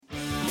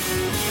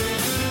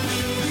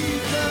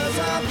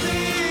I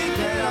think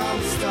that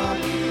I'm stuck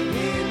in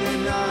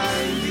the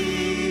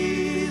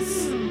 90s.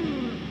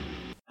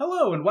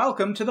 Hello and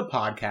welcome to the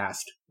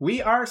podcast.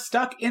 We are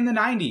Stuck in the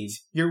 90s,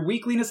 your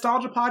weekly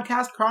nostalgia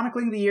podcast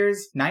chronicling the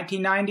years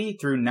 1990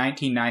 through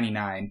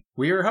 1999.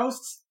 We're your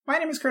hosts. My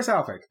name is Chris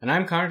Alphick. And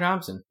I'm Connor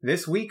Thompson.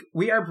 This week,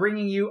 we are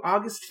bringing you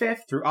August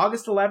 5th through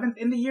August 11th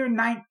in the year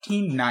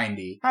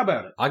 1990. How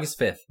about it? August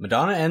 5th,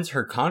 Madonna ends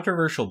her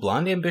controversial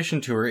Blonde Ambition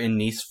tour in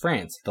Nice,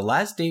 France. The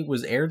last date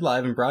was aired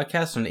live and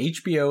broadcast on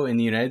HBO in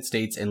the United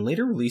States and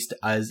later released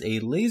as a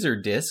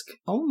Laserdisc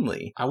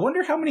only. I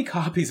wonder how many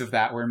copies of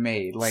that were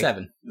made.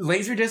 7.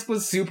 Laserdisc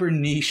was super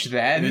niche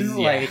then.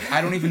 Yeah.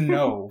 I don't even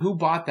know. Who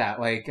bought that?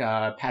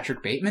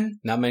 Patrick Bateman?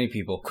 Not many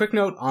people. Quick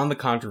note on the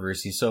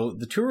controversy. So,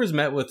 the tour was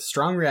met with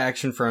strong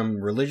reaction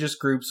from religious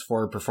groups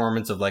for a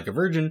performance of Like a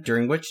Virgin,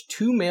 during which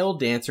 2 male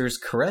dancers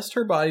caressed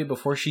her body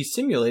before she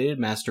simulated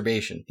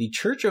masturbation. The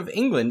Church of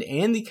England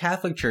and the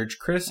Catholic Church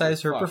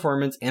criticized her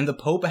performance, and the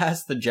Pope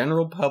asked the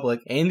general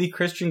public and the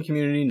Christian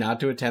community not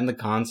to attend the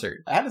concert.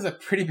 That is a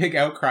pretty big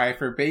outcry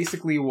for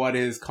basically what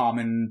is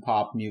common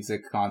pop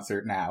music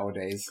concert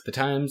nowadays. The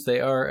times, they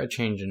are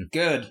a-changin'.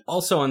 Good.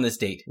 Also on this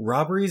date,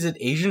 robberies at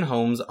Asian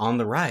homes on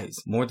the rise.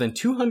 More than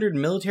 200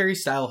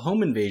 military-style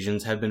home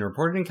invasions have been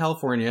reported in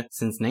California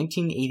since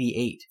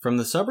 1988. From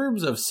the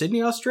suburbs of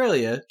Sydney,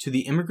 Australia, to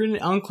the immigrant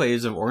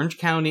enclaves of Orange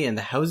County and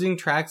the housing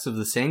tracts of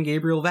the San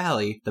Gabriel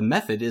Valley, the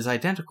method is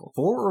identical.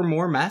 4 or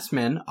more masked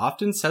men,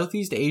 often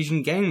Southeast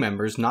Asian gang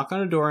members, knock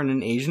on a door in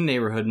an Asian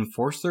neighborhood and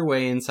force their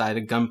way inside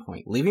at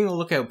gunpoint. Leaving a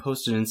lookout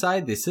posted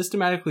inside, they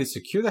systematically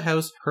secure the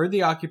house, herd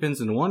the occupants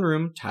in one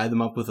room, tie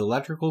them up with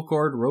electrical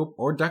cord, rope,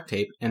 or duct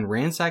tape, and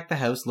ransack the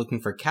house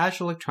looking for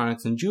cash,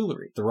 electronics, and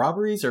jewelry. The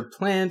robberies are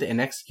planned and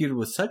executed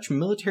with such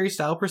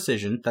military-style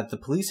precision that the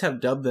police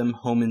have dubbed them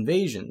home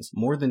invasions.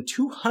 More than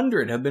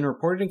 200 have been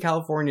reported in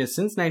California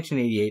since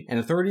 1988, and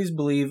authorities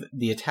believe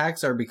the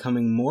attacks are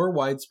becoming more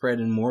widespread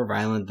and more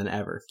violent than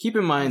ever. Keep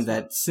in mind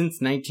that since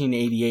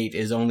 1988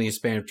 is only a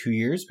span of 2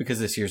 years, because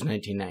this year's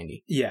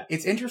 1990. Yeah,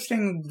 it's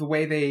interesting the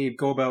way they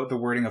go about the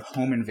wording of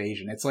home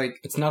invasion. It's like...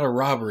 It's not a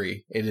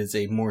robbery, it is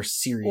a more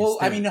serious thing.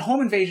 I mean,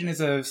 home invasion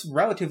is a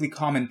relatively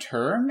common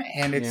term,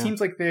 and it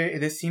seems like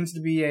this seems to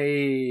be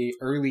a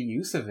early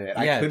use of it.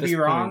 I could be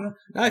wrong.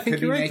 No, I think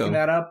you're right, making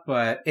that up,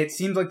 but it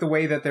seems like the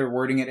way that they're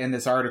wording it in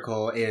this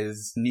article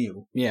is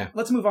new. Yeah.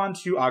 Let's move on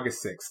to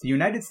August 6th. The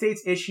United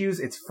States issues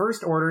its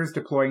first orders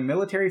deploying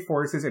military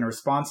forces in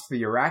response to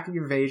the Iraqi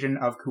invasion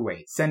of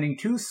Kuwait, sending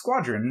 2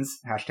 squadrons,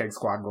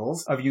 #squad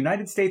goals, of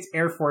United States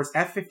Air Force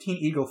F-15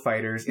 Eagle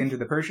fighters into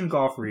the Persian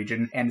Gulf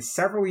region and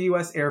several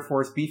U.S. Air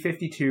Force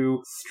B-52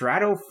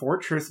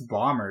 Stratofortress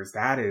bombers.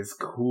 That is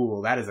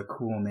cool. That is a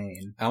cool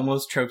name. I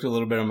almost choked a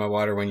little bit on my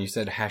water when you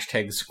said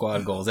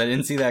 #squad goals. I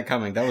didn't see that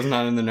coming. That was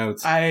not in the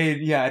notes. I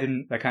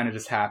didn't. That kind of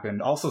just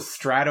happened. Also,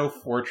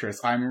 Stratofortress.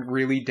 I'm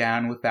really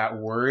down with that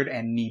word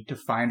and need to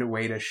find a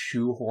way to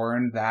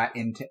shoehorn that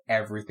into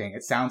everything.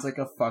 It sounds like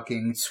a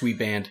fucking sweet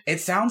band. It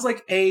sounds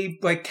like a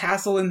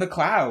castle in the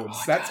clouds.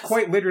 Oh, that's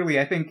quite literally,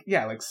 I think,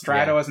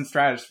 Strato as in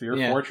stratosphere,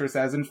 fortress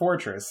as in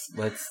fortress.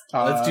 Let's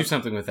do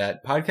something with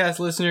that. Podcast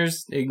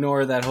listeners,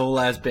 ignore that whole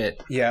last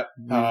bit. Yep.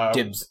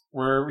 Dibs.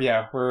 We're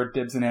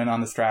dibsing in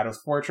on the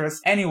Stratofortress.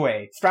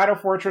 Anyway,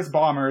 Stratofortress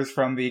bombers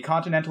from the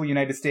continental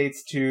United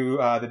States to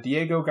the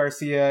Diego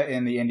Garcia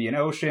in the Indian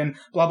Ocean,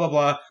 blah, blah,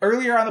 blah.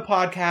 Earlier on the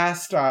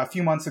podcast, a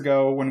few months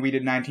ago when we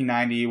did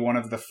 1990, one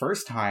of the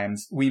first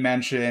times we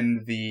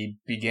mentioned the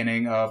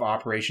beginning of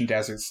Operation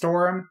Desert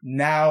Storm.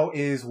 Now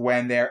is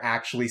when they're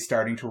actually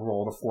starting to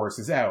roll the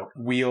forces out.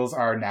 Wheels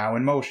are now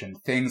in motion.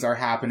 Things are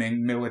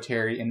happening.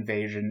 Military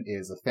invasion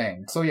is a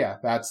thing. So yeah,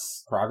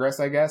 that's progress,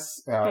 I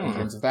guess, in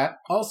terms of that.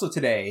 Also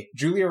today,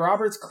 Julia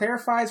Roberts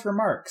clarifies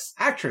remarks.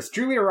 Actress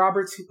Julia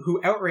Roberts, who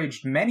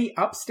outraged many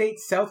upstate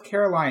South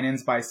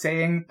Carolinians by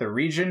saying the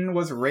region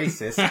was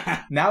racist,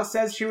 now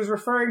says she was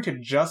referring to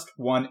just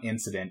one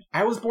incident.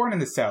 I was born in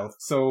the South,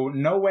 so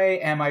no way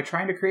am I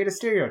trying to create a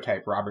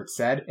stereotype, Roberts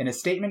said in a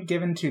statement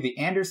given to the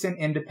Anderson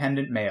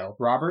Independent Mail.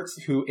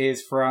 Roberts, who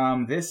is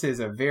from, this is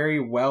a very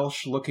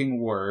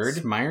Welsh-looking word,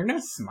 Smyrna,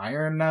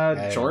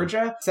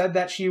 Georgia, said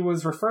that she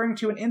was referring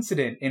to an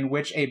incident in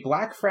which a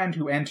black friend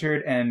who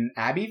entered an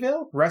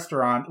Abbeville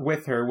restaurant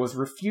with her was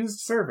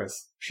refused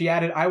service. She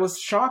added, I was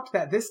shocked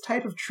that this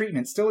type of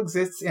treatment still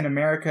exists in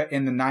America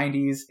in the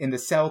 90s, in the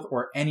South,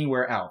 or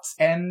anywhere else.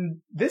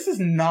 And this is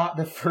not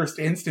the first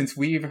instance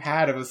we've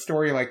had of a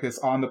story like this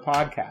on the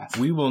podcast.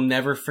 We will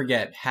never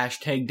forget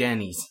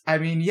 #Denny's. I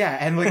mean, yeah,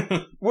 and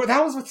well,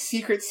 that was with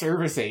Secret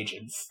Service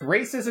agents.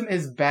 Racism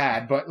is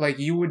bad, but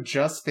you would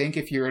just think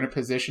if you're in a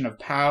position of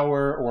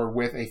power or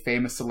with a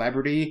famous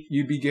celebrity,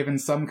 you'd be given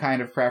some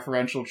kind of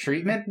preferential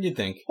treatment. You'd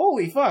think.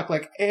 Holy fuck,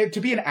 to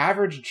be an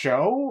average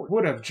Joe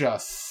would have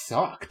just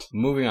sucked. shocked.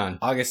 Moving on.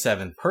 August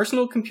 7th.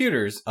 Personal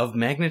computers of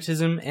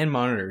magnetism and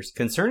monitors.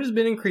 Concern has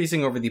been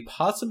increasing over the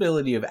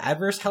possibility of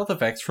adverse health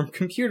effects from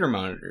computer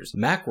monitors.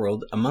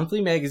 Macworld, a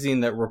monthly magazine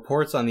that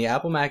reports on the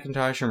Apple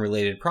Macintosh and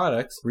related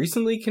products,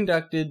 recently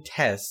conducted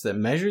tests that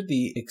measured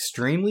the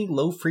extremely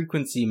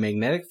low-frequency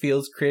magnetic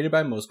fields created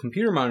by most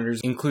computer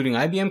monitors, including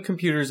IBM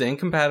computers and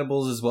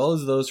compatibles, as well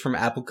as those from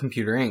Apple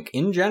Computer Inc.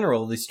 In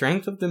general, the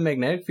strength of the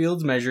magnetic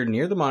fields measured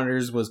near the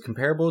monitors was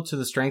comparable to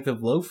the strength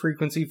of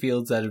low-frequency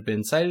fields that have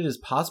been cited as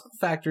possible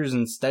factors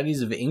in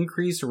studies of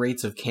increased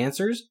rates of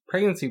cancers,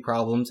 pregnancy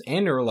problems,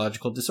 and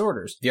neurological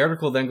disorders. The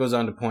article then goes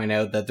on to point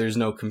out that there's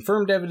no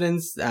confirmed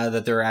evidence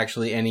that there are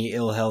actually any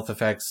ill health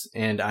effects,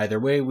 and either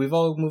way, we've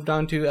all moved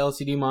on to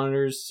LCD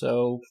monitors,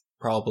 so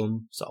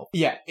problem solved.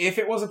 Yeah, if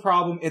it was a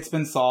problem, it's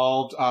been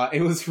solved.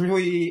 It was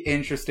really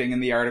interesting in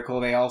the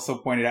article. They also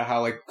pointed out how,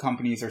 like,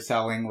 companies are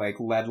selling, like,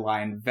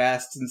 lead-lined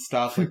vests and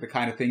stuff, like the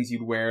kind of things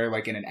you'd wear,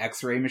 like, in an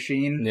x-ray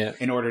machine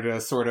in order to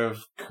sort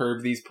of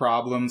curb these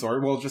problems, or,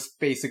 well, just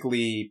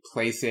basically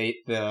placate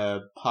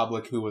the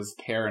public who was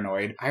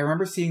paranoid. I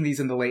remember seeing these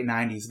in the late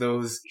 90s,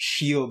 those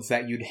shields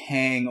that you'd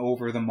hang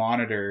over the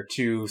monitor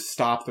to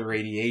stop the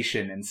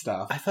radiation and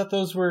stuff. I thought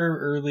those were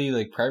early,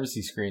 like,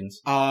 privacy screens.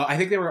 I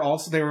think they were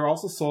also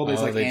sold as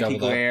like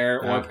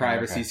anti-glare or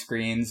privacy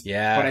screens.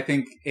 Yeah. But I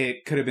think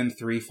it could have been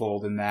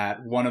threefold in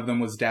that. One of them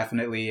was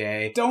definitely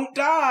a don't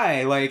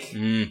die. Like,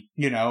 you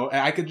know,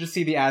 I could just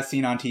see the as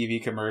seen on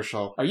TV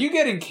commercial. Are you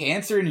getting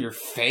cancer in your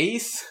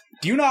face?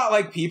 Do you not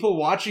like people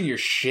watching your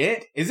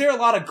shit? Is there a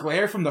lot of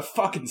glare from the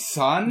fucking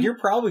sun? You're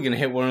probably going to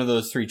hit one of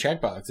those 3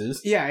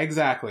 checkboxes. Yeah,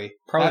 exactly.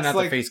 Probably not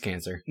like the face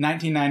cancer.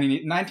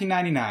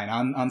 $19.99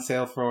 on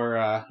sale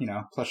for,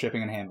 plus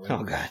shipping and handling.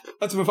 Oh, God.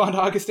 Let's move on to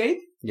August 8th.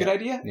 Yeah. Good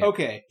idea? Yeah.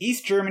 Okay.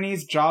 East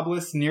Germany's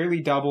jobless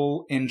nearly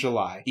double in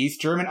July.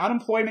 East German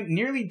unemployment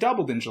nearly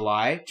doubled in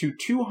July to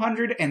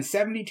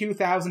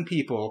 272,000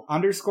 people,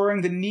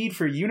 underscoring the need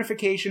for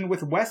unification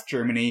with West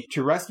Germany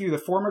to rescue the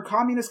former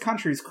communist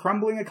country's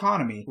crumbling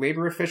economy,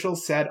 labor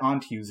officials said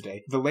on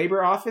Tuesday. The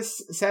Labor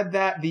Office said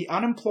that the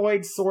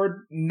unemployed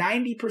soared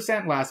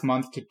 90% last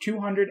month to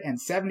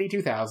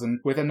 272,000,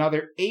 with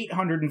another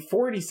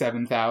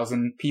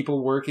 847,000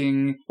 people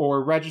working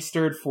or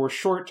registered for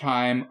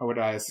short-time, or what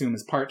I assume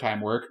is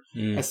part-time work,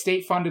 a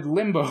state-funded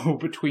limbo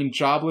between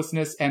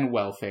joblessness and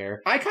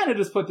welfare. I kind of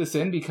just put this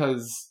in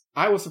because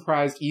I was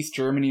surprised East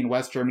Germany and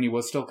West Germany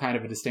was still kind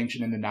of a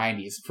distinction in the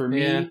 90s. For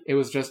me, it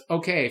was just,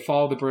 okay,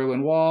 follow the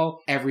Berlin Wall,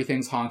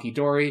 everything's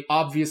honky-dory.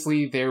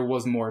 Obviously, there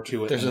was more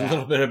to it. There's a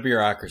little bit of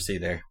bureaucracy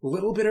there.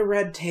 Little bit of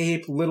red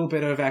tape, little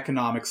bit of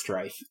economic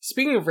strife.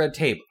 Speaking of red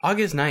tape,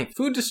 August 9th,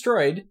 food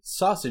destroyed,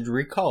 sausage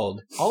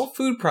recalled. All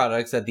food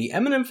products at the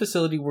M&M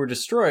facility were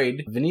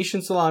destroyed.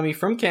 Venetian salami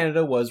from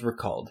Canada was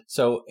recalled.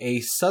 So, a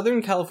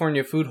Southern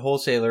California food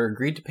wholesaler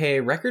agreed to pay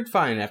a record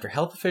fine after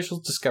health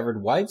officials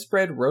discovered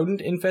widespread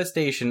rodent infestation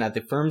at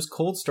the firm's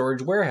cold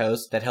storage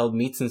warehouse that held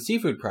meats and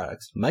seafood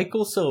products.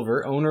 Michael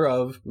Silver, owner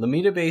of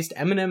Lomita-based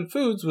M&M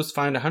Foods, was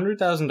fined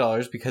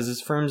 $100,000 because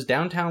his firm's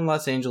downtown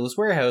Los Angeles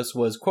warehouse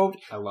was, quote,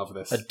 I love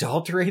this,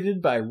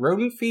 adulterated by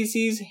rodent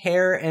feces,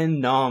 hair,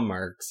 and gnaw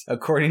marks,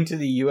 according to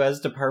the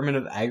U.S. Department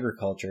of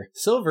Agriculture.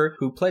 Silver,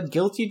 who pled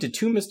guilty to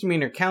 2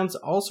 misdemeanor counts,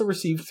 also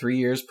received 3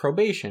 years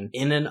probation.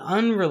 In an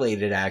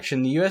unrelated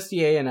action, the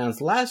USDA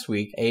announced last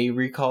week a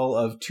recall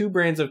of 2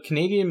 brands of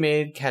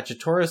Canadian-made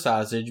cacciatora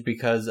sausage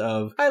because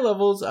of high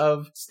levels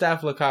of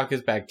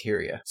Staphylococcus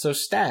bacteria. So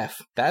staph,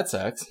 that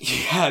sucks.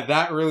 Yeah,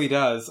 that really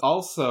does.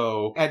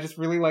 Also, I just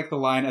really like the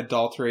line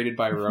adulterated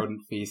by rodent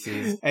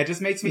feces. It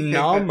just makes me think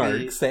gnaw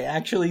marks. They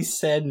actually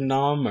said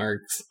gnaw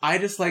marks. I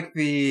just like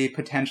the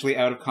potentially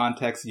out of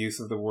context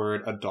use of the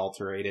word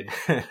adulterated.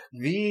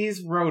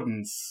 These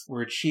rodents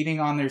were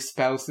cheating on their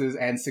spouses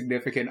and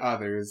significant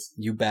others.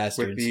 You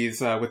bastards.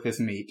 With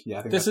this meat. Yeah,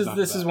 I think this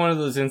is one of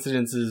those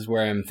incidences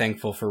where I'm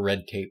thankful for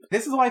red tape.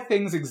 This is why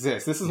things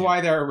exist. This is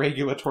why there are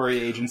regulatory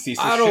agencies.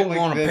 So I don't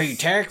want to pay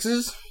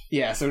taxes.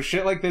 Yeah, so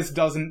shit like this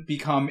doesn't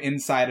become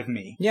inside of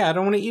me. Yeah, I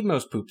don't want to eat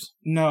most poops.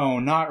 No,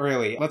 not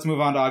really. Let's move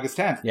on to August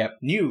 10th. Yep.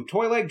 New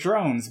toy-like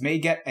drones may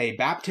get a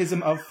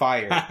baptism of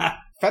fire.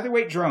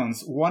 Featherweight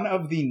drones, one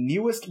of the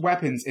newest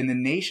weapons in the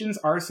nation's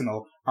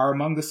arsenal, are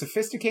among the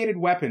sophisticated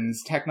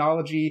weapons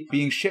technology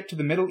being shipped to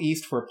the Middle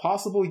East for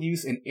possible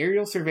use in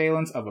aerial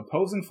surveillance of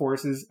opposing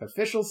forces,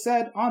 officials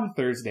said on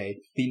Thursday.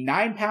 The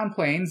 9-pound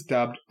planes,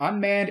 dubbed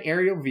Unmanned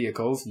Aerial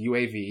Vehicles,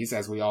 UAVs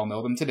as we all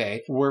know them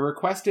today, were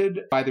requested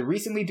by the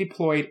recently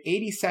deployed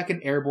 82nd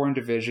Airborne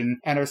Division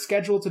and are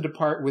scheduled to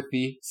depart with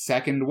the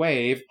second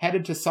wave,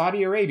 headed to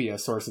Saudi Arabia,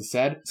 sources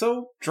said.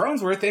 So,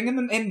 drones were a thing in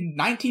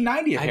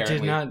 1990, apparently. I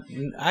did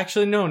not...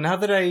 Actually, no. Now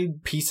that I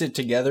piece it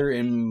together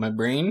in my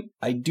brain,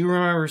 I do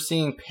remember remember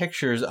seeing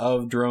pictures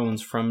of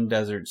drones from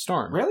Desert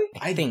Storm. Really?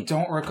 I think.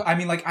 don't recall. I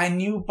mean, like, I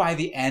knew by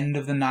the end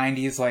of the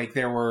 90s, like,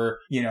 there were,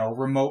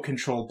 remote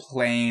controlled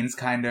planes,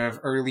 kind of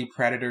early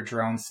Predator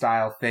drone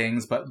style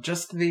things, but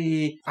just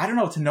I don't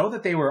know, to know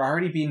that they were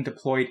already being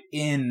deployed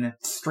in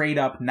straight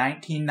up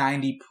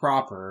 1990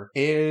 proper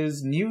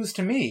is news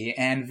to me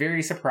and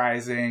very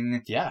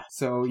surprising. Yeah.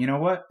 So, you know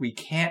what? We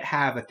can't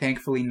have a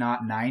thankfully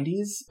not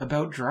 90s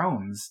about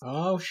drones.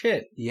 Oh,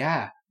 shit.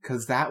 Yeah.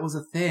 Because that was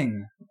a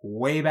thing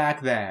way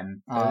back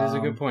then. That is a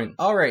good point.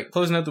 All right,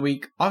 closing out the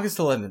week. August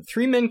 11th,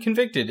 3 men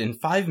convicted in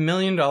 $5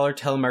 million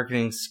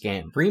telemarketing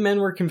scam. 3 men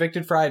were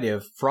convicted Friday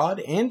of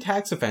fraud and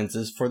tax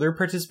offenses for their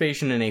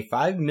participation in a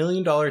 $5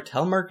 million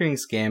telemarketing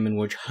scam in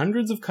which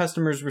hundreds of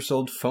customers were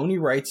sold phony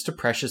rights to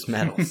precious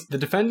metals. The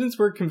defendants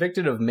were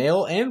convicted of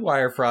mail and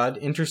wire fraud,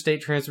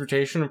 interstate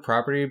transportation of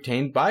property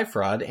obtained by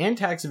fraud, and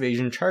tax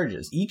evasion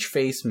charges. Each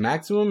face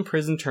maximum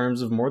prison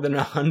terms of more than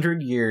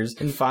 100 years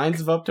and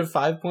fines of up to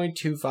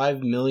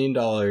 $5.25 million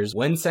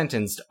when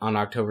sentenced on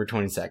October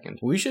 22nd.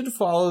 We should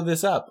follow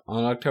this up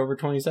on October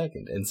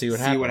 22nd and see what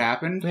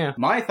happened. Yeah.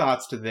 My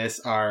thoughts to this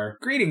are,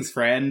 greetings,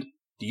 friend.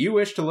 Do you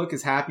wish to look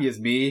as happy as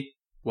me?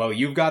 Well,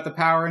 you've got the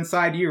power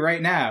inside you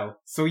right now,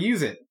 so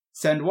use it.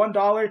 Send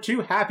 $1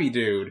 to Happy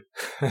Dude.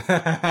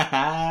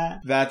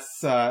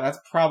 That's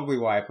probably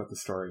why I put the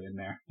story in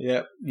there.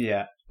 Yep.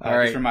 Yeah. All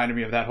right. Just reminded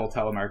me of that whole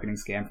telemarketing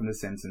scam from The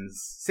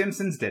Simpsons.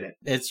 Simpsons did it.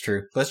 It's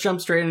true. Let's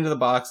jump straight into the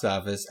box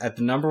office. At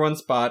the number 1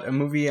 spot, a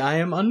movie I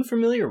am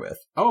unfamiliar with.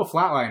 Oh,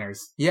 Flatliners.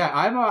 Yeah,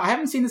 I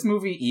haven't seen this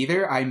movie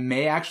either. I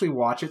may actually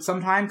watch it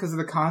sometime because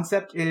the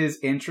concept is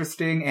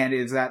interesting and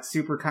is that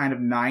super kind of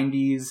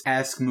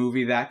 90s-esque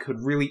movie that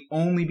could really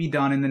only be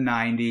done in the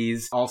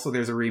 90s. Also,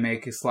 there's a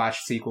remake /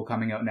 sequel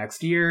coming out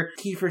next year.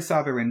 Kiefer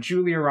Sutherland,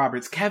 Julia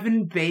Roberts,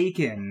 Kevin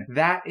Bacon.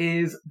 That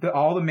is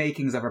all the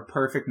makings of a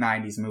perfect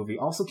 90s movie.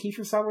 Also,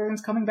 Kiefer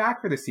Sutherland's coming back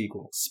for the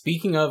sequel.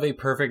 Speaking of a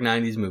perfect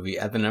 90s movie,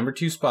 at the number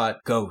 2 spot,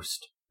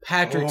 Ghost.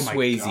 Patrick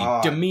Swayze,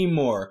 God. Demi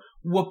Moore,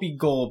 Whoopi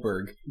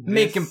Goldberg,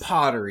 making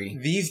pottery.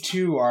 These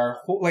two are,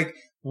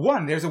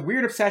 one, there's a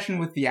weird obsession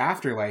with the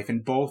afterlife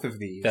in both of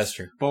these. That's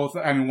true.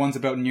 One's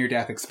about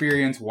near-death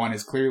experience, one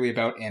is clearly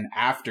about an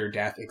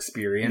after-death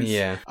experience.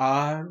 Yeah.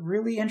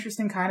 Really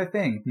interesting kind of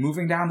thing.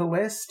 Moving down the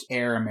list,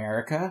 Air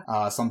America,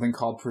 something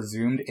called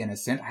Presumed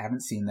Innocent. I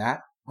haven't seen that.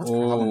 What's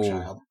Problem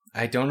Child?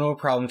 I don't know what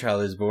Problem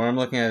Child is, but what I'm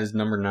looking at is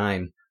number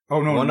 9.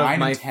 Oh, no, One 9 of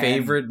my and 10.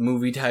 favorite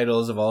movie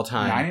titles of all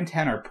time. 9 and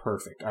 10 are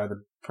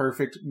the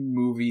perfect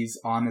movies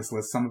on this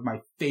list. Some of my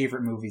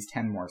favorite movies,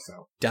 10 more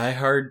so. Die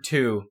Hard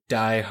 2,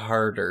 Die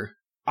Harder.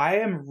 I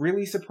am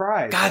really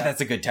surprised. God, that's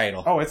a good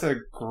title. Oh, it's a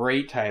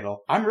great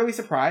title. I'm really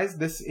surprised.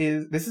 This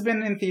has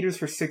been in theaters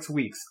for 6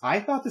 weeks. I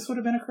thought this would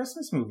have been a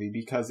Christmas movie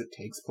because it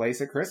takes place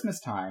at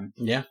Christmas time.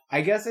 Yeah. I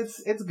guess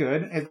it's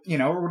good. It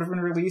would have been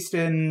released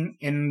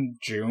in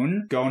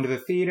June. Go into the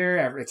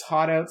theater, it's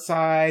hot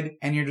outside,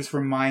 and you're just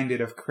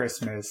reminded of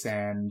Christmas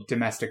and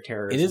domestic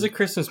terrorism. It is a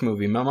Christmas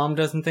movie. My mom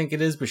doesn't think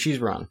it is, but she's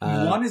wrong.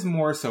 1 is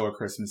more so a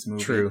Christmas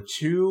movie. True.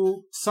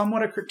 2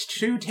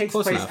 takes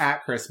Close place enough.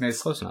 at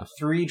Christmas. Close enough.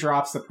 3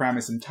 drops the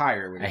premise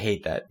entirely. I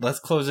hate that.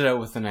 Let's close it out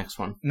with the next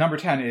one. Number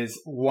 10 is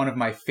one of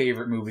my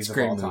favorite movies of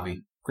all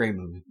time. Great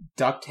movie.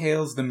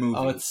 DuckTales the movie.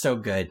 Oh, it's so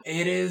good.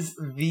 It is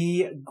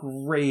the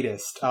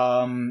greatest.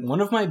 One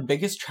of my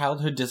biggest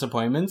childhood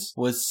disappointments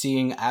was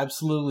seeing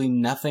absolutely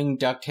nothing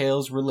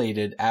DuckTales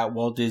related at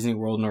Walt Disney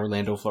World in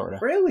Orlando, Florida.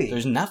 Really?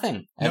 There's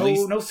nothing.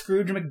 No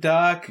Scrooge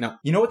McDuck. No.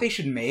 You know what they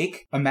should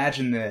make?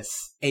 Imagine this.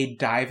 A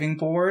diving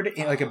board,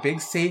 like a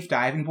big safe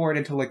diving board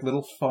into like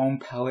little foam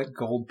pellet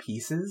gold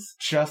pieces.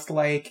 Just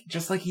like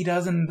he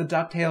does in the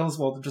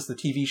DuckTales, just the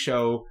TV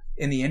show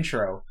in the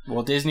intro.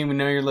 Walt Disney, we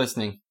know you're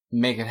listening.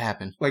 Make it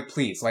happen.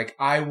 Please.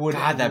 I would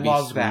that'd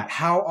love be that.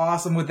 How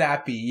awesome would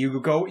that be?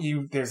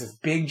 There's this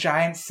big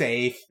giant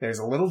safe. There's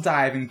a little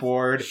diving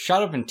board.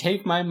 Shut up and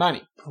take my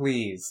money.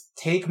 Please,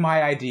 take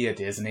my idea,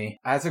 Disney.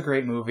 That's a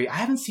great movie. I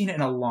haven't seen it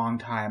in a long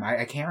time.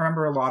 I can't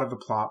remember a lot of the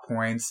plot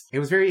points. It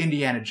was very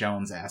Indiana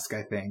Jones-esque,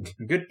 I think.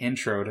 A good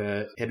intro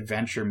to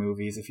adventure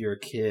movies if you're a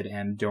kid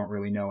and don't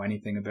really know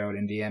anything about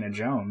Indiana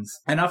Jones.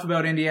 Enough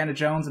about Indiana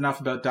Jones, enough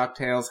about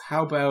DuckTales.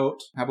 How about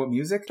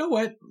music? You know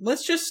what?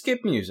 Let's just skip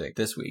music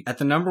this week. At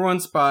the number 1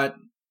 spot,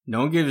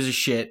 no one gives a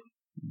shit,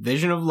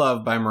 Vision of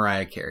Love by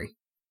Mariah Carey.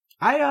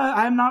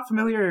 I'm not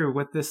familiar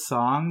with this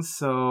song,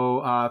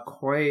 so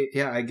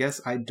I guess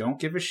I don't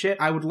give a shit.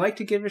 I would like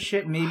to give a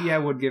shit. Maybe I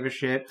would give a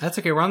shit. That's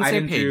okay. We're on the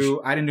same page.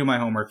 I didn't do my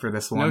homework for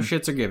this one. No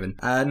shits are given.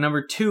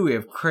 Number 2, we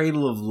have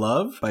Cradle of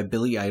Love by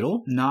Billy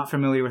Idol. Not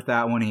familiar with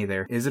that one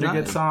either. Is it a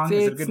good song?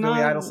 Is it a good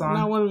Billy Idol song?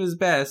 Not one of his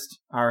best.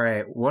 All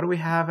right. What do we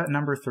have at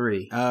number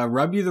 3?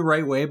 Rub You the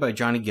Right Way by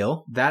Johnny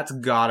Gill. That's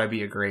gotta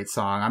be a great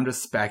song. I'm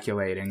just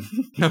speculating.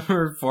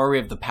 Number 4, we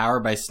have The Power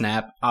by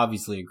Snap.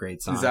 Obviously a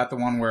great song. Is that the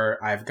one where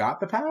I've got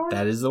the power?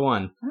 That is the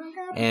one.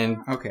 And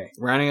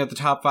rounding out the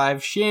top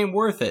 5, She Ain't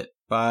Worth It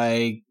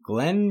by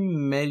Glenn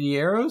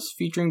Medeiros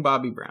featuring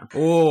Bobby Brown.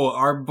 Oh,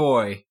 our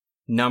boy.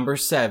 Number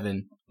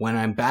 7, When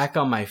I'm Back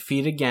on My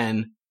Feet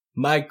Again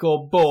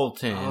Michael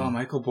Bolton. Oh,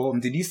 Michael Bolton.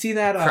 Did you see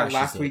that Crushes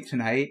Last it. Week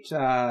Tonight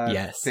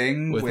Yes.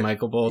 thing? With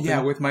Michael Bolton?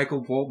 Yeah, with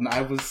Michael Bolton.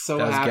 I was so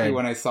That was happy good.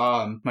 when I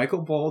saw him.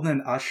 Michael Bolton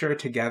and Usher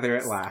together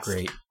at last.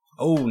 Great.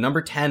 Oh,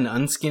 number 10,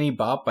 Unskinny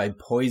Bop by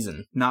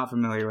Poison. Not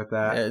familiar with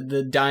that.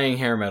 The dying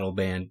hair metal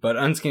band, but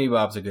Unskinny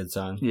Bop's a good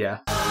song. Yeah.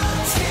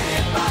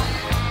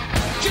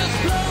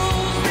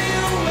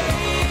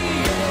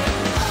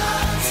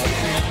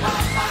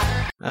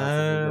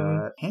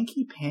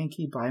 Hanky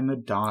Panky by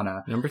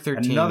Madonna. Number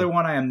 13. Another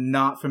one I am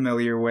not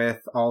familiar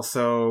with.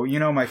 Also, you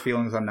know my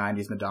feelings on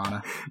 90s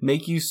Madonna.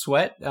 Make You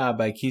Sweat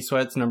by Key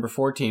Sweat's number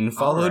 14,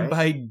 followed Alright.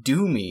 by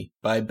Do Me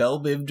by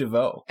Belle Biv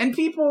DeVoe. And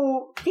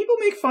people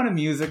make fun of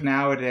music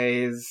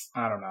nowadays.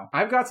 I don't know.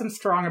 I've got some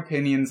strong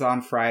opinions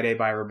on Friday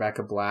by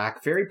Rebecca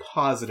Black. Very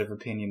positive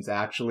opinions,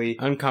 actually.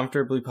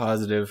 Uncomfortably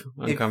positive,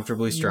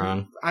 uncomfortably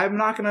strong. I'm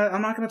not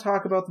gonna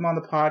talk about them on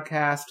the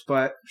podcast,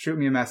 but shoot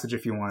me a message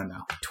if you want to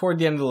know. Toward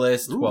the end of the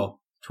list, Ooh. well,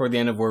 toward the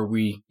end of where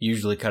we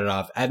usually cut it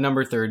off, at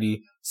number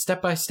 30,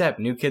 Step by Step,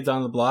 New Kids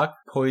on the Block,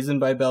 Poison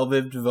by Belle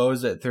Biv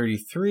DeVoe's at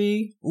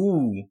 33.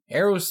 Ooh,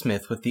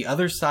 Aerosmith with The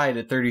Other Side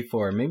at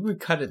 34. Maybe we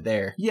cut it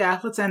there. Yeah,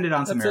 let's end it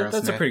on some Aerosmith.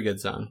 That's a pretty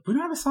good song. We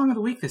don't have a song of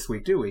the week this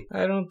week, do we?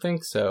 I don't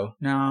think so.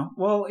 No.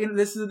 Well,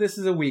 this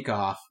is a week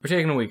off. We're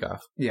taking a week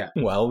off. Yeah.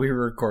 While we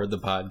record the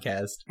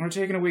podcast. We're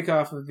taking a week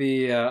off of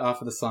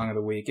the song of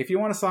the week. If you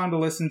want a song to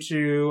listen to,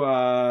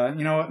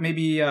 you know what,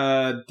 maybe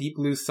Deep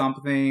Blue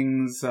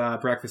Something's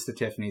Breakfast at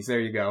Tiffany's. There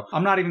you go.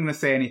 I'm not even going to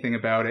say anything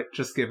about it.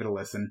 Just give it a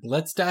listen.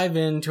 Let's dive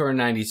into our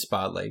 90s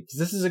spotlight, because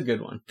this is a good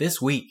one. This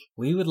week,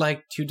 we would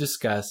like to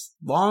discuss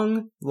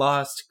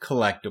long-lost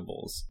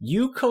collectibles.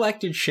 You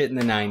collected shit in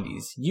the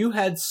 90s. You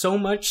had so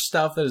much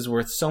stuff that is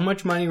worth so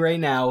much money right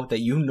now that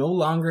you no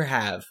longer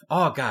have.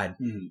 Oh, God.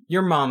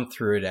 Your mom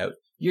threw it out.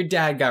 Your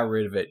dad got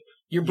rid of it.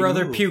 Your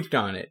brother moved. puked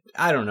on it.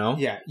 I don't know.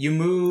 Yeah, you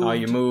moved. Oh,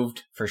 you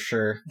moved, for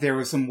sure. There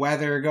was some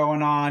weather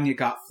going on. You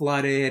got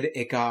flooded.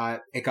 It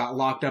got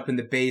locked up in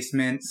the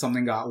basement.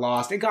 Something got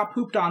lost. It got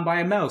pooped on by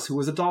a mouse who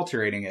was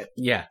adulterating it.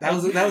 Yeah. That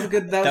was a good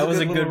reference. That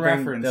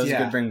was a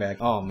good bring back.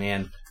 Oh,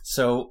 man.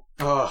 So,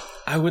 Ugh.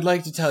 I would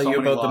like to tell So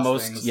you many about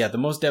lost things. the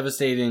most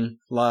devastating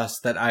loss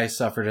that I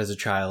suffered as a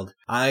child.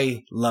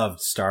 I loved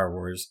Star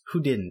Wars.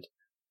 Who didn't?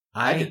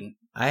 I didn't.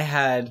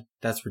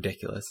 That's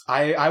ridiculous.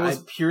 I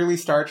was purely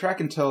Star Trek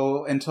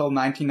until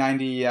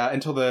 1990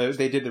 until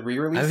they did the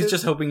re-releases. I was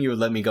just hoping you would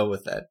let me go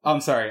with that.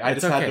 I'm sorry. I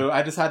just had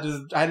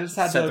to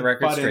Set the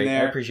record butt straight. in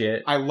there. I appreciate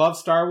it. I love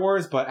Star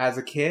Wars, but as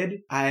a kid,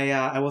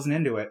 I wasn't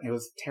into it. It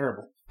was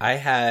terrible. I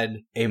had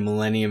a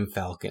Millennium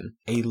Falcon,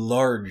 a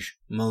large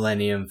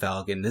Millennium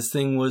Falcon. This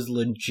thing was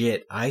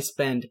legit. I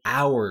spent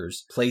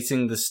hours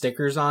placing the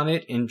stickers on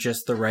it in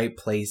just the right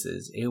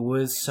places. It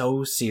was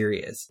so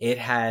serious. It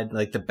had,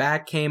 like, the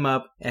back came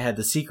up. It had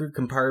the secret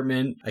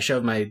compartment. I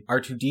shoved my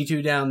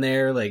R2-D2 down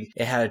there. Like,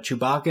 it had a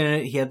Chewbacca in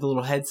it. He had the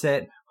little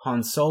headset.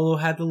 Han Solo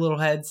had the little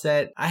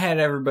headset. I had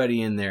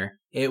everybody in there.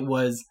 It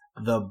was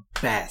the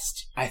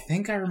best. I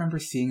think I remember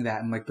seeing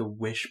that in like the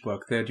Wish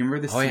book. Do you remember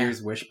the Oh, yeah.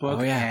 Sears Wish book?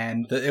 Oh, yeah.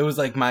 And It was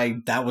like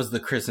that was the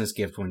Christmas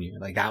gift one year.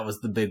 Like, that was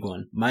the big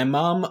one. My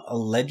mom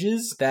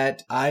alleges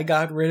that I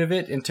got rid of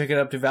it and took it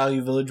up to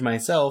Value Village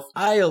myself.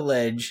 I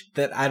allege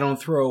that I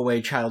don't throw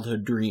away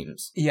childhood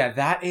dreams. yeah,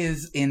 that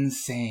is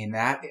insane.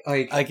 That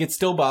Like, it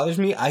still bothers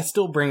me. I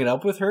still bring it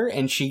up with her,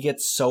 and she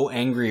gets so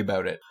angry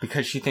about it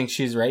because she thinks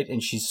she's right,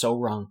 and she's so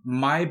wrong.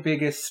 my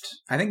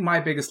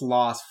biggest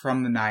loss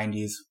from the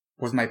 90s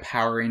was my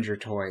Power Ranger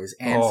toys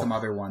and Oh. some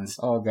other ones.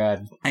 Oh,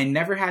 God. I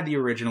never had the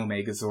original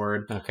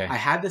Megazord. Okay. I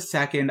had the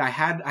second. I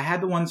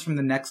had the ones from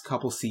the next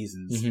couple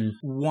seasons. Mhm.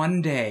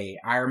 One day,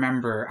 I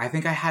remember, I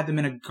think I had them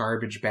in a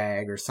garbage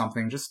bag or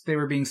something. Just, they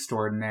were being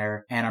stored in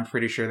there, and I'm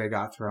pretty sure they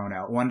got thrown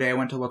out. One day I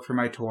went to look for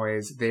my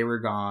toys. They were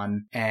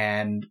gone,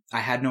 and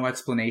I had no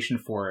explanation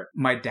for it.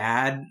 My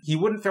dad, he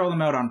wouldn't throw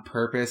them out on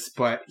purpose,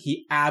 but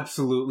he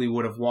absolutely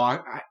would have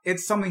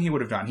it's something he would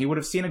have done. He would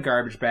have seen a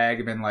garbage bag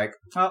and been like,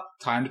 oh,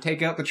 time to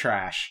take out the trash.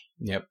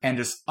 Yep. And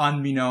just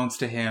unbeknownst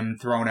to him,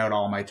 thrown out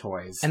all my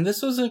toys. And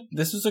this was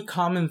a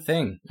common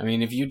thing. I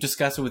mean, if you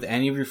discuss it with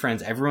any of your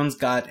friends, everyone's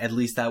got at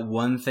least that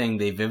one thing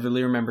they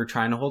vividly remember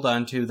trying to hold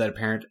on to that a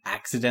parent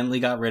accidentally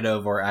got rid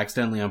of or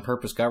accidentally on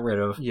purpose got rid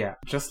of. Yeah,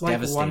 just like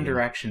Devastating. One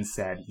Direction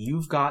said,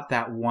 you've got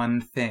that one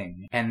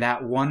thing, and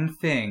that one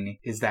thing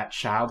is that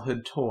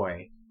childhood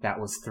toy that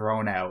was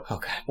thrown out, Oh,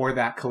 God. or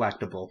that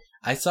collectible.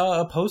 I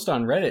saw a post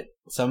on Reddit.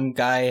 Some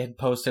guy had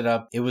posted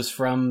up. It was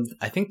from,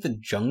 I think, the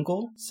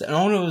Jungle?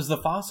 No, it was the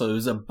Fossil. It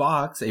was a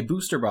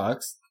booster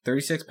box,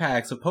 36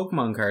 packs of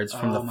Pokemon cards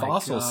from Oh the my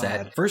Fossil God.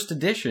 set, first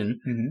edition,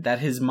 Mhm. that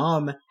his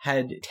mom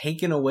had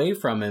taken away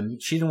from him.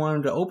 She didn't want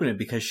him to open it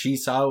because she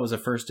saw it was a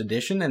first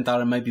edition and thought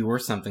it might be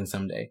worth something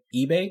someday.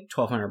 eBay,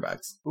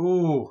 $1,200.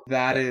 Ooh,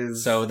 that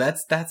is... So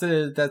that's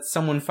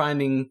someone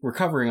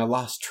recovering a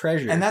lost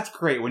treasure. And that's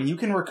great. When you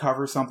can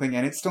recover something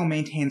and it still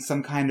maintains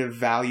some kind of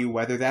value,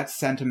 whether that's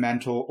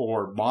sentimental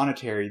or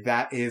monetary,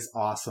 that is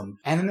awesome.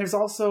 And then there's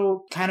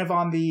also, kind of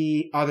on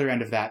the other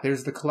end of that,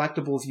 there's the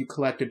collectibles you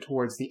collected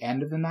towards the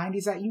end of the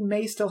 90s that you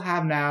may still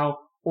have now,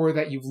 or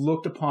that you've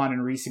looked upon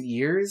in recent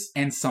years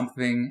and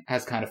something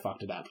has kind of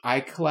fucked it up. I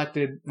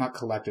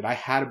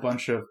had a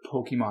bunch of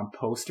Pokemon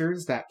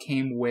posters that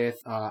came with,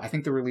 I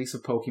think the release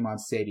of Pokemon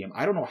Stadium.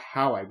 I don't know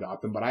how I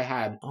got them, but I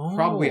had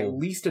probably at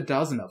least a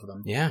dozen of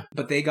them. Yeah.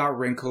 But they got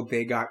wrinkled,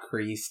 they got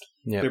creased.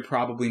 Yep. They're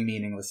probably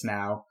meaningless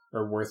now.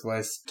 Or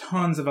worthless.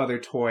 Tons of other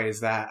toys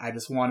that I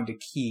just wanted to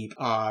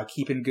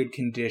keep in good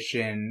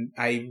condition.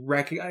 I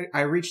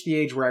reached the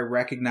age where I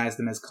recognize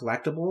them as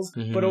collectibles,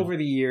 but over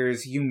the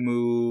years, you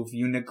move,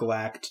 you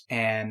neglect,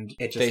 and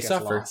it just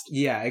gets lost.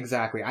 Yeah,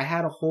 exactly. I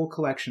had a whole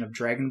collection of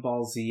Dragon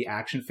Ball Z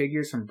action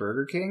figures from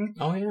Burger King.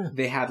 Oh, yeah.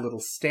 They had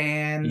little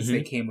stands.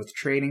 They came with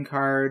trading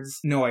cards.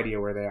 No idea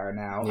where they are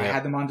now. Yep. I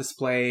had them on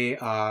display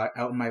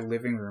out in my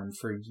living room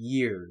for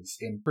years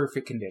in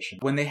perfect condition.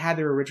 When they had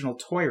their original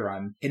toy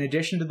run, in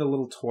addition to the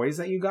little toys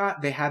that you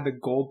got, they had the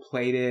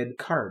gold-plated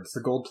cards.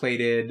 The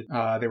gold-plated,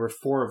 there were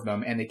 4 of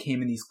them, and they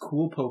came in these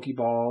cool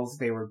Pokeballs.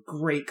 They were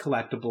great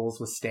collectibles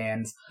with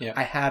stands. Yep.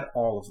 I had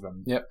all of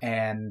them. Yep.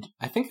 And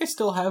I think I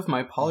still have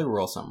my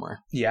Poliwhirl somewhere.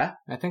 Yeah?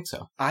 I think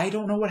so. I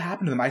don't know what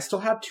happened to them. I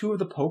still have 2 of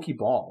the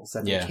Pokeballs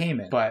that they came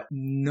in, but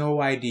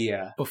no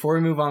idea. Before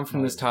we move on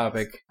from this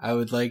topic, I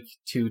would like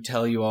to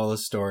tell you all a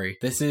story.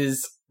 This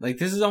is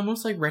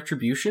almost like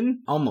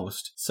retribution.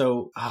 Almost.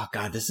 So, oh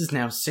God, this is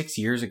now 6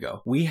 years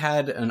ago. We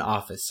had an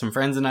office. Some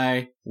friends and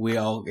I, we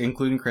all,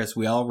 including Chris,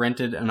 we all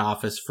rented an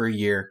office for a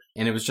year,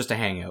 and it was just a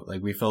hangout.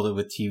 Like, we filled it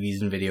with TVs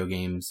and video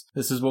games.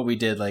 This is what we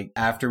did, like,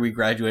 after we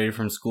graduated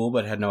from school,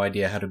 but had no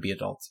idea how to be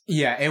adults.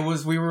 Yeah,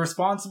 we were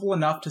responsible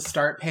enough to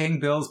start paying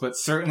bills, but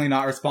certainly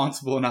not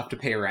responsible enough to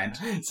pay rent.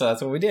 So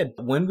that's what we did.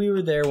 When we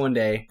were there one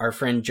day, our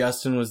friend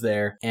Justin was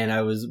there, and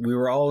we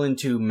were all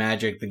into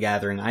Magic the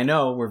Gathering. I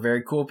know, we're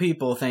very cool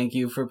people. Thank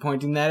you for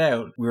pointing that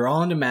out. We were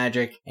all into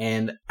Magic,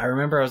 and I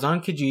remember I was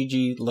on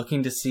Kijiji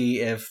looking to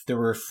see if there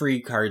were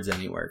free cards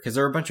anywhere, because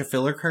there were a bunch of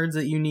filler cards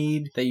that you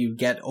need, that you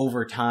get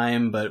over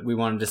time, but we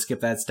wanted to skip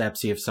that step,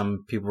 see if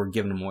some people were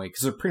giving them away,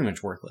 because they're pretty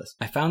much worthless.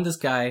 I found this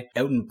guy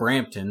out in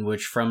Brampton,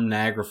 which from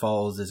Niagara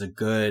Falls is a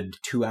good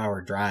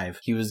 2-hour drive.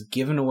 He was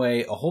giving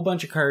away a whole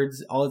bunch of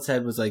cards. All it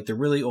said was like, they're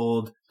really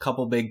old,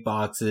 couple big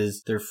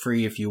boxes, they're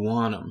free if you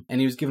want them.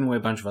 And he was giving away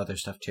a bunch of other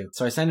stuff too.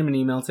 So I sent him an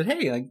email and said,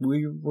 hey, like,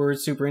 we were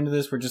super into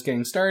this, we're just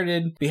getting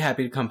started, be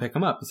happy to come pick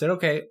them up. He said,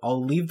 okay,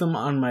 I'll leave them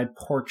on my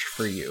porch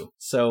for you.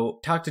 So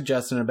talked to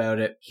Justin about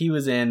it. He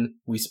was in,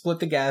 we split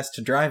the gas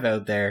to drive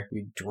out there,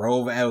 we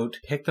drove out,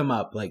 picked them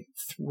up, like,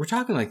 we're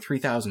talking like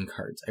 3,000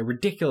 cards, a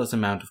ridiculous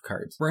amount of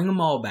cards. Bring them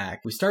all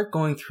back. We start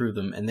going through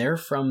them, and they're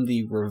from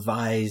the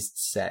revised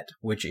set,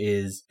 which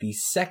is the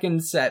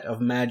second set of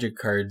Magic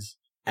cards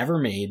ever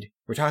made.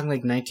 We're talking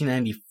like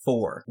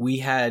 1994. We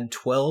had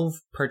 12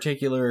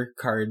 particular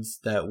cards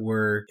that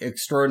were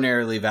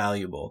extraordinarily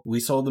valuable. We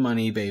sold them on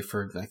eBay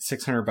for like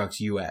 $600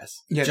 US.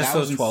 Yeah, just that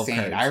those was 12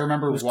 insane. cards. I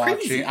remember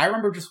crazy. I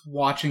remember just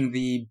watching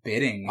the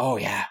bidding. Oh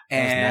yeah,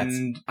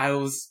 and I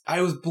was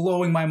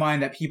blowing my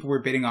mind that people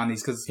were bidding on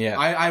these, because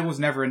I was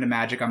never into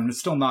Magic. I'm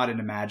still not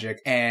into Magic,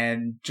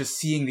 and just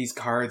seeing these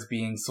cards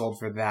being sold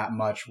for that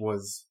much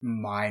was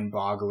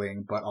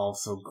mind-boggling, but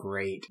also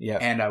great. Yeah,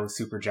 and I was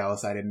super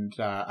jealous.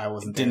 I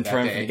wasn't there didn't that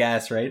throw in day. for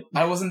gas, right?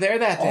 I wasn't there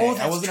that day. Oh,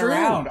 that's I wasn't true.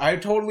 around. I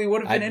totally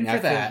would have been in for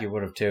that. I think you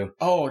would have too.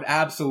 Oh,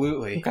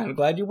 absolutely. I'm kind of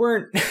glad you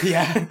weren't.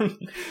 Yeah.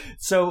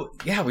 So,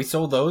 yeah, we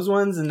sold those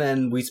ones, and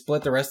then we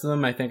split the rest of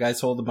them. I think I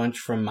sold a bunch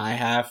from my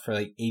half for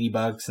like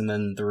 $80, and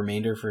then the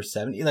remainder for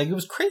 $70. Like, it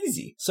was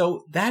crazy.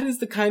 So that is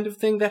the kind of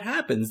thing that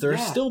happens. There are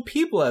still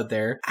people out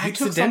there You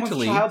took accidentally.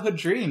 someone's childhood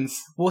dreams.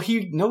 Well,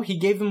 he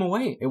gave them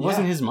away. It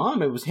wasn't his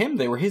mom. It was him.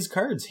 They were his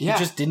cards. He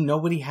just didn't know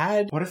what he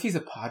had. What if he's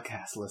a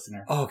podcast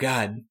listener? Oh,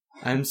 God.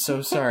 I'm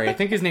so sorry. I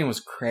think his name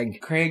was Craig.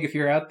 Craig, if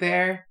you're out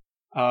there,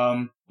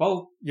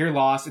 well, you're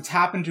lost. It's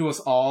happened to us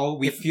all.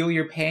 We feel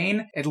your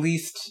pain. At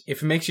least,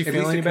 if it makes you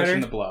feel any better,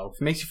 the blow.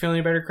 If it makes you feel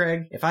any better,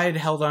 Craig, if I had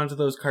held on to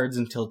those cards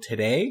until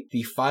today,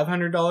 the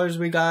 $500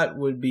 we got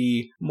would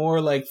be more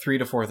like $3,000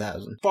 to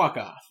 $4,000. Fuck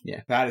off.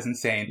 Yeah, that is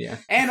insane. Yeah,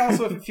 and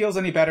also, if it feels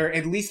any better,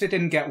 at least it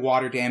didn't get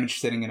water damage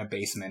sitting in a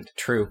basement.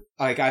 True.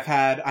 Like, I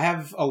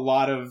have a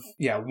lot of,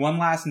 one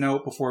last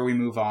note before we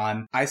move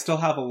on. I still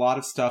have a lot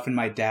of stuff in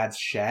my dad's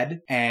shed,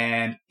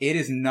 and it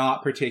is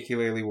not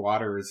particularly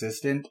water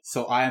resistant,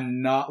 so I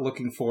am not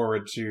looking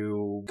forward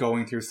to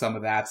going through some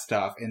of that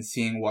stuff and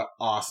seeing what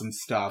awesome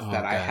stuff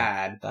I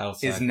had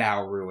is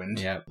now ruined.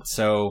 Yeah.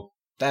 So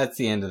that's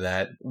the end of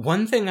that.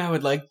 One thing I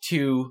would like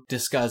to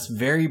discuss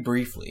very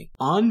briefly.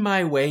 On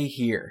my way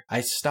here,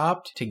 I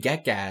stopped to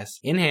get gas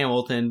in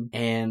Hamilton,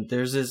 and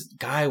there's this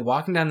guy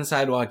walking down the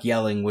sidewalk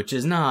yelling, which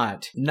is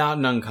not an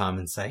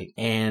uncommon sight.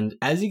 And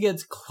as he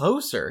gets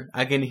closer,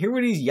 I can hear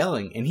what he's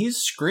yelling, and he's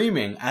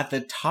screaming at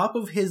the top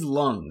of his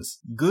lungs,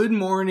 "Good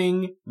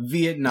morning,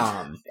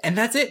 Vietnam." And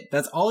that's it.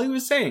 That's all he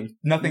was saying.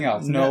 Nothing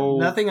else.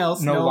 Nothing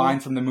else. No line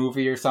from the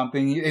movie or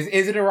something.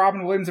 Is it a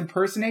Robin Williams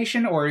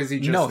impersonation, or is he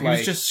just he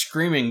was just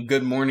screaming,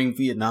 "Good morning,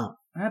 Vietnam."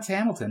 That's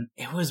Hamilton.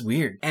 It was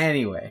weird.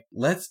 Anyway,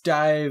 let's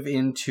dive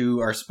into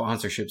our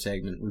sponsorship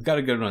segment. We've got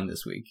a good one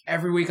this week.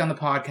 Every week on the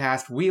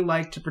podcast, we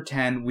like to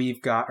pretend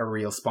we've got a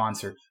real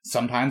sponsor.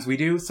 Sometimes we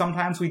do,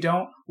 sometimes we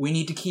don't. We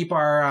need to keep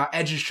our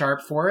edges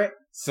sharp for it,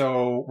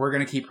 so we're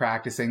going to keep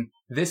practicing.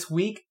 This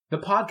week, the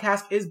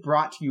podcast is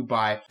brought to you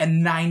by a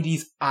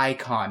 90s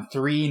icon,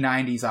 3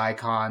 90s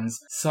icons,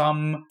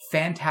 some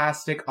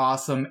fantastic,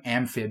 awesome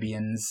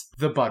amphibians,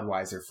 the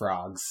Budweiser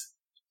frogs.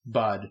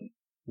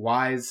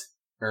 Budweiser.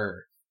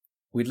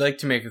 We'd like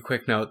to make a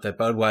quick note that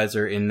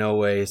Budweiser in no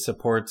way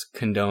supports,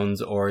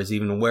 condones, or is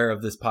even aware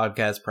of this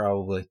podcast,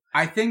 probably.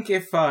 I think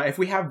if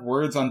we have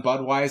words on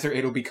Budweiser,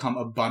 it'll become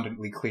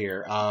abundantly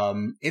clear.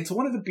 It's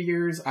one of the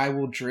beers I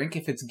will drink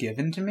if it's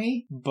given to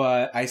me,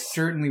 but I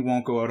certainly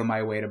won't go out of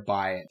my way to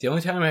buy it. The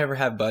only time I ever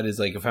have Bud is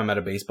like if I'm at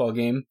a baseball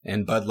game,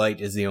 and Bud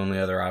Light is the only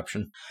other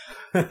option.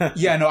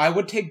 Yeah, no, I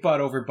would take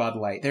Bud over Bud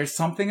Light. There's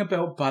something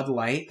about Bud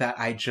Light that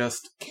I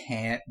just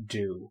can't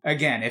do.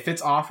 Again, if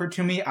it's offered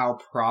to me, I'll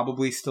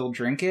probably still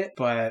drink it,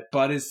 but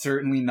Bud is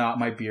certainly not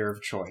my beer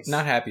of choice.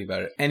 Not happy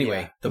about it.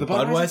 Anyway, Yeah. the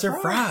Budweiser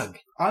Frog.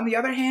 On the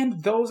other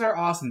hand, those are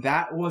awesome.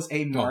 That was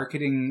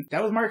marketing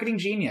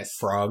genius.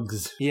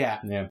 Frogs. Yeah.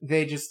 Yeah.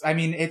 They just, I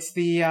mean, it's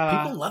the,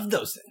 People love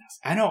those things.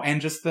 I know, and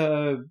just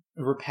the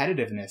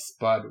repetitiveness,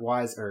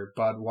 Budweiser.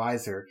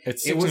 It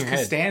It was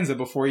Costanza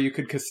before you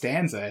could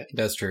Costanza it.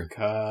 That's true.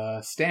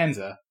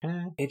 Costanza.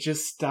 It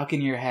just stuck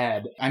in your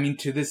head. I mean,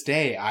 to this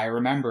day, I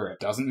remember it.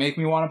 Doesn't make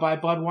me want to buy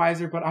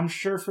Budweiser, but I'm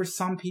sure for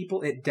some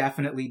people it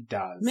definitely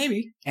does.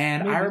 Maybe.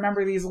 And Maybe. I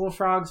remember these little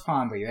frogs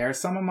fondly. They're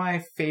some of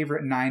my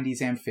favorite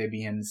 90s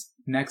amphibians,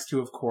 next to,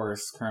 of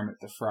course, Kermit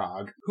the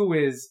Frog, who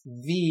is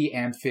the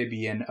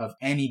amphibian of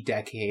any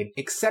decade,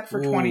 except for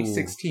Ooh.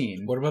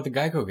 2016. What about the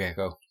Geico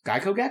Gecko?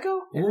 Geico Gecko?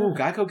 Yeah. Ooh,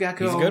 Geico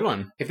Gecko. He's a good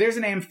one. If there's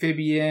an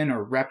amphibian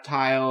or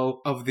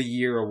reptile of the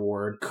year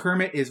award,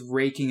 Kermit is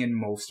raking in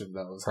most of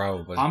those.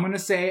 Probably. I'm going to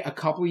say a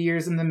couple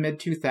years in the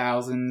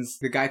mid-2000s,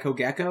 the Geico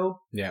Gecko,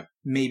 Yeah.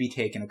 maybe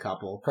taken a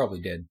couple. Probably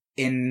did.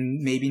 In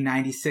maybe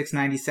 96,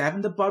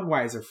 97, the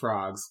Budweiser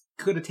Frogs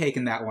could have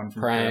taken that one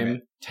from Prime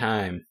Kermit.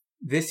 time.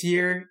 This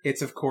year,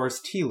 it's of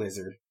course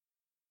T-Lizard.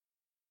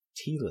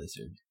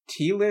 T-Lizard.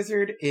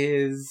 T-Lizard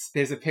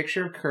there's a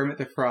picture of Kermit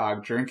the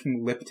Frog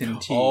drinking Lipton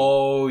tea.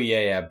 Oh,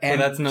 yeah. But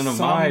And that's none of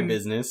my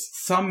business.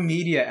 Some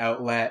media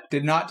outlet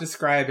did not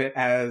describe it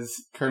as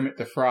Kermit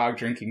the Frog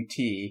drinking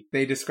tea.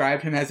 They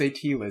described him as a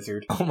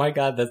T-Lizard. Oh my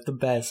god, that's the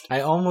best.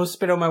 I almost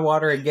spit out my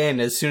water again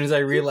as soon as I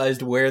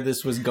realized where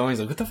this was going. I was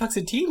like, what the fuck's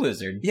a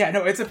T-Lizard? Yeah,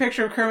 no, it's a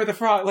picture of Kermit the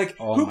Frog. Like,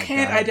 Oh who my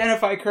can't God.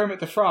 identify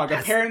Kermit the Frog?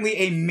 Apparently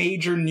a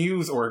major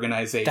news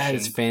organization. That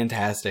is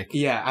fantastic.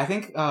 Yeah, I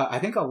think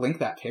I'll link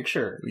that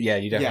picture. Yeah,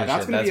 you definitely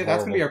That's should. gonna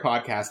be Horrible.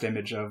 our podcast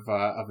image of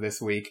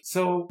this week.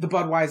 So the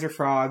Budweiser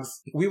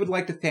Frogs, we would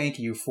like to thank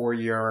you for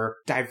your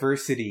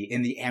diversity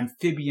in the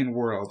amphibian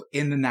world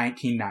in the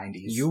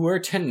 1990s. You were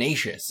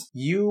tenacious.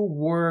 You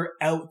were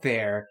out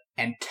there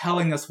and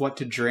telling us what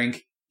to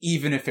drink,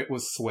 even if it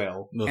was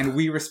swill. Ugh. And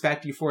we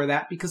respect you for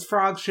that because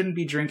frogs shouldn't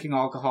be drinking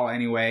alcohol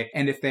anyway.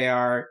 And if they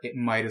are, it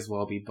might as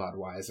well be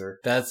Budweiser.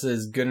 That's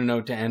as good a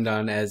note to end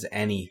on as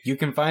any. You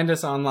can find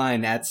us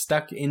online at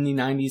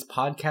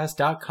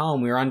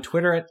stuckinthe90spodcast.com. We're on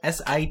Twitter at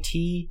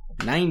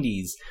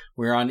SIT90s.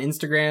 We're on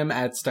Instagram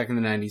at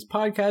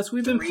stuckinthe90spodcast.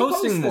 We've been 3 posts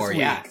posting this more. week.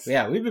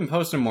 Yeah, we've been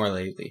posting more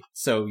lately.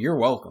 So you're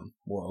welcome,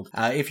 world.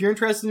 If you're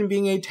interested in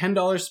being a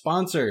 $10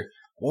 sponsor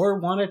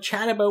or want to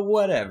chat about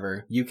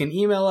whatever, you can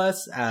email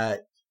us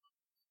at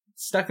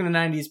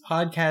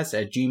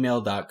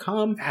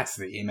stuckinthe90spodcast@gmail.com. That's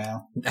the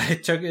email.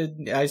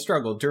 I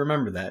struggled to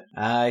remember that.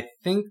 I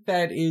think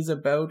that is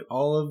about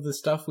all of the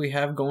stuff we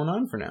have going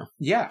on for now.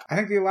 Yeah, I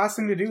think the last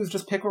thing to do is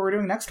just pick what we're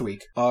doing next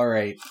week. All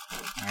right. All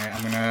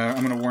right,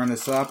 I'm gonna warm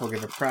this up. We'll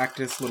give a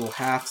practice little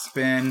half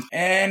spin,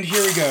 and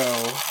here we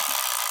go.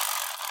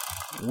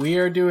 We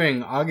are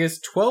doing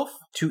August 12th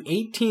to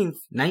 18th,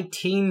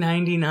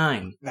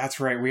 1999. That's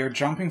right. We are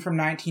jumping from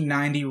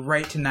 1990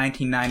 right to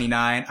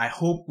 1999. I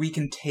hope we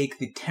can take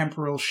the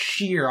temporal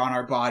shear on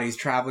our bodies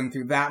traveling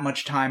through that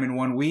much time in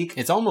 1 week.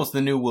 It's almost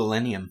the new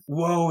millennium.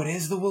 Whoa, it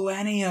is the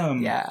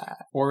millennium. Yeah.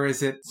 Or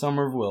is it?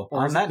 Summer of Will. Or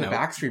On is that it the note,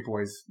 Backstreet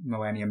Boys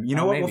millennium? You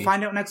know Oh, what? maybe. We'll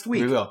find out next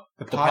week. we will.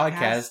 The The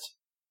podcast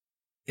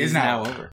is now over.